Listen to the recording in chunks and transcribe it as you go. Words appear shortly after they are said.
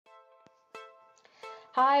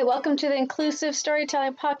Hi, welcome to the Inclusive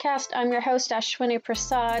Storytelling Podcast. I'm your host, Ashwini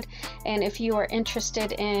Prasad, and if you are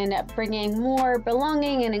interested in bringing more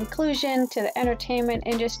belonging and inclusion to the entertainment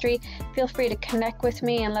industry, feel free to connect with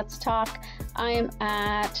me and let's talk. I'm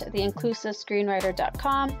at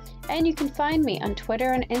theinclusivescreenwriter.com, and you can find me on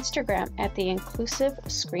Twitter and Instagram at The Inclusive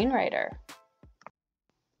Screenwriter.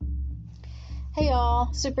 Hey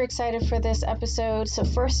y'all, super excited for this episode. So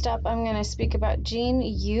first up, I'm going to speak about Jean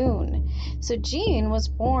Yoon. So Jean was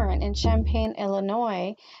born in Champaign,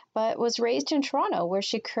 Illinois, but was raised in Toronto, where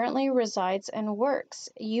she currently resides and works.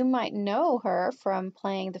 You might know her from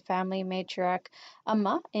playing the family matriarch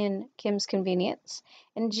Amma in Kim's Convenience.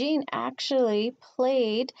 And Jean actually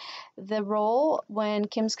played the role when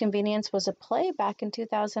Kim's Convenience was a play back in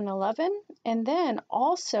 2011, and then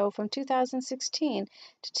also from 2016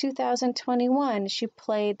 to 2021, she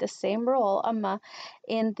played the same role, Amma,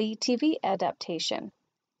 in the TV adaptation.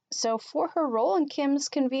 So for her role in Kim's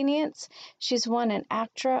Convenience, she's won an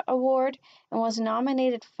ACTRA award and was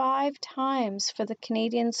nominated 5 times for the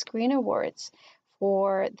Canadian Screen Awards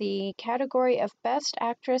for the category of Best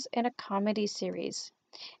Actress in a Comedy Series.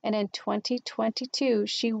 And in 2022,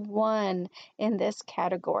 she won in this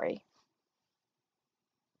category.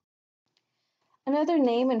 Another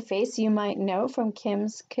name and face you might know from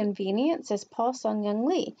Kim's Convenience is Paul Sung-Young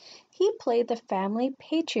Lee. He played the family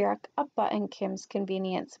patriarch Appa in Kim's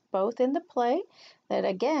Convenience, both in the play that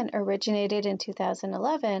again originated in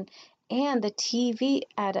 2011 and the TV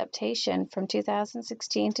adaptation from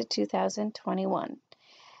 2016 to 2021.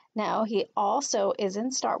 Now, he also is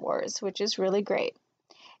in Star Wars, which is really great.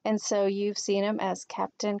 And so you've seen him as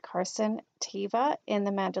Captain Carson Teva in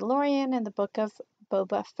The Mandalorian and the Book of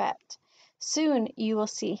Boba Fett. Soon you will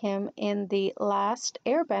see him in The Last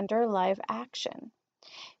Airbender live action.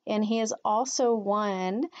 And he has also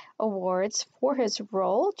won awards for his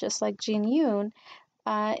role, just like Jean Yoon,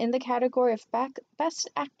 in the category of Best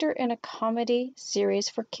Actor in a Comedy Series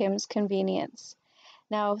for Kim's Convenience.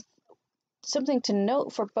 Now, something to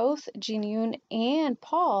note for both Jean Yoon and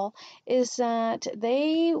Paul is that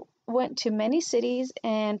they went to many cities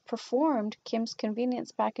and performed Kim's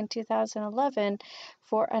Convenience back in 2011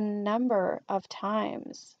 for a number of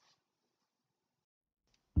times.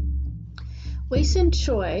 Wayson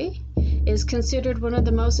Choy is considered one of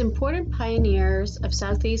the most important pioneers of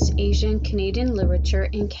Southeast Asian Canadian literature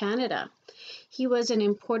in Canada. He was an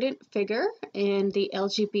important figure in the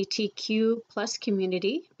LGBTQ plus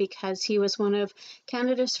community because he was one of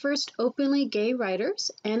Canada's first openly gay writers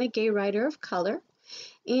and a gay writer of color,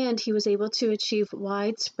 and he was able to achieve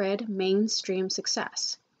widespread mainstream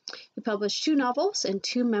success. He published 2 novels and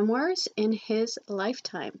 2 memoirs in his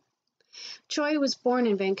lifetime. Choy was born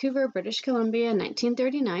in Vancouver, British Columbia in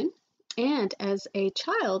 1939, and as a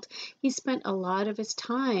child, he spent a lot of his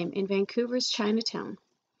time in Vancouver's Chinatown.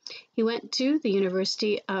 He went to the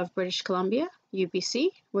University of British Columbia, UBC,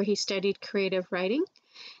 where he studied creative writing,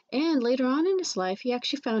 and later on in his life, he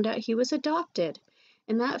actually found out he was adopted,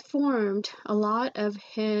 and that formed a lot of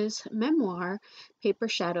his memoir, Paper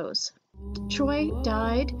Shadows. Choy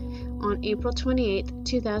died on April 28,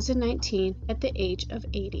 2019, at the age of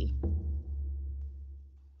 80.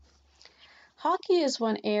 Hockey is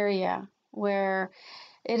one area where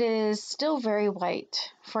it is still very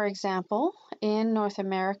white. For example, in North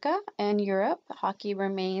America and Europe, hockey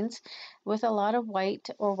remains with a lot of white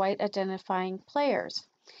or white identifying players.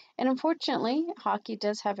 And unfortunately, hockey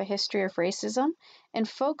does have a history of racism, and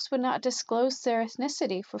folks would not disclose their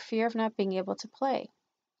ethnicity for fear of not being able to play.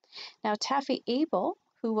 Now, Taffy Abel,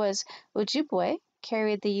 who was Ojibwe,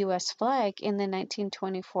 carried the U.S. flag in the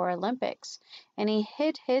 1924 Olympics, and he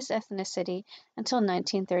hid his ethnicity until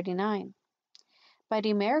 1939.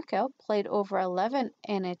 Buddy Merrill played over 11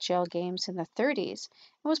 NHL games in the 30s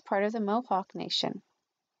and was part of the Mohawk Nation.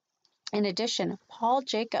 In addition, Paul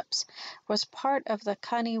Jacobs was part of the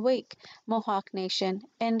Kahnawake Mohawk Nation,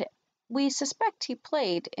 and we suspect he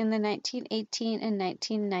played in the 1918 and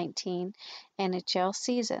 1919 NHL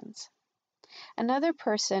seasons. Another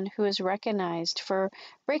person who is recognized for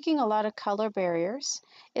breaking a lot of color barriers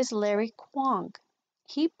is Larry Kwong.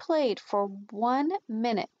 He played for 1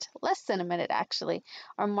 minute, less than a minute actually,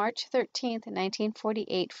 on March 13th,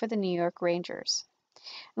 1948 for the New York Rangers.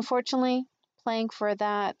 Unfortunately, playing for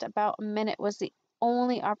that about a minute was the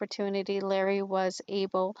only opportunity Larry was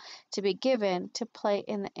able to be given to play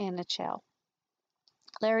in the NHL.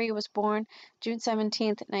 Larry was born June 17,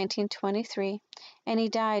 1923, and he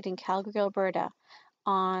died in Calgary, Alberta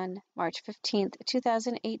on March 15,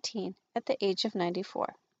 2018, at the age of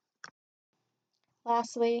 94.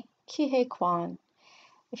 Lastly, Ke Huy Quan.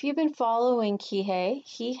 If you've been following Ke Huy,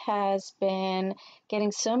 he has been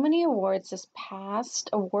getting so many awards this past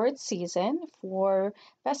award season for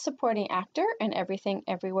Best Supporting Actor in Everything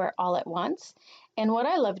Everywhere All at Once. And what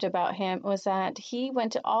I loved about him was that he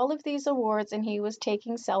went to all of these awards and he was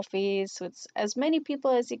taking selfies with as many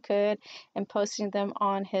people as he could and posting them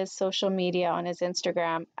on his social media, on his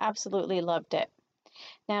Instagram. Absolutely loved it.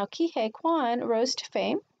 Now, Ke Huy Quan rose to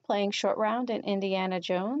fame playing Short Round in Indiana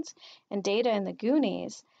Jones and Data in the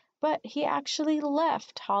Goonies, but he actually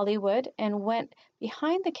left Hollywood and went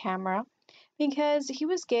behind the camera because he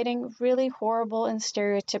was getting really horrible and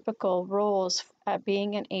stereotypical roles at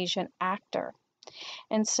being an Asian actor.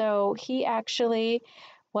 And so he actually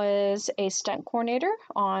was a stunt coordinator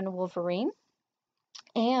on Wolverine.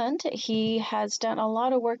 And he has done a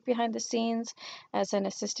lot of work behind the scenes as an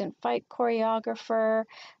assistant fight choreographer,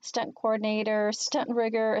 stunt coordinator, stunt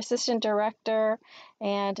rigger, assistant director.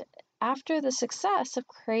 And after the success of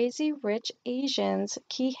Crazy Rich Asians,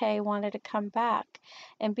 Ke Huy wanted to come back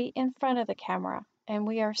and be in front of the camera. And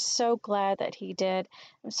we are so glad that he did.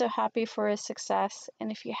 I'm so happy for his success.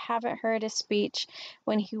 And if you haven't heard his speech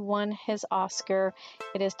when he won his Oscar,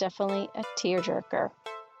 it is definitely a tearjerker.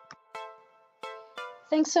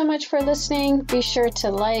 Thanks so much for listening. Be sure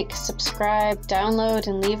to like, subscribe, download,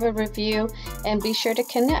 and leave a review. And be sure to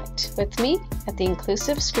connect with me at The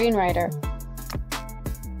Inclusive Screenwriter.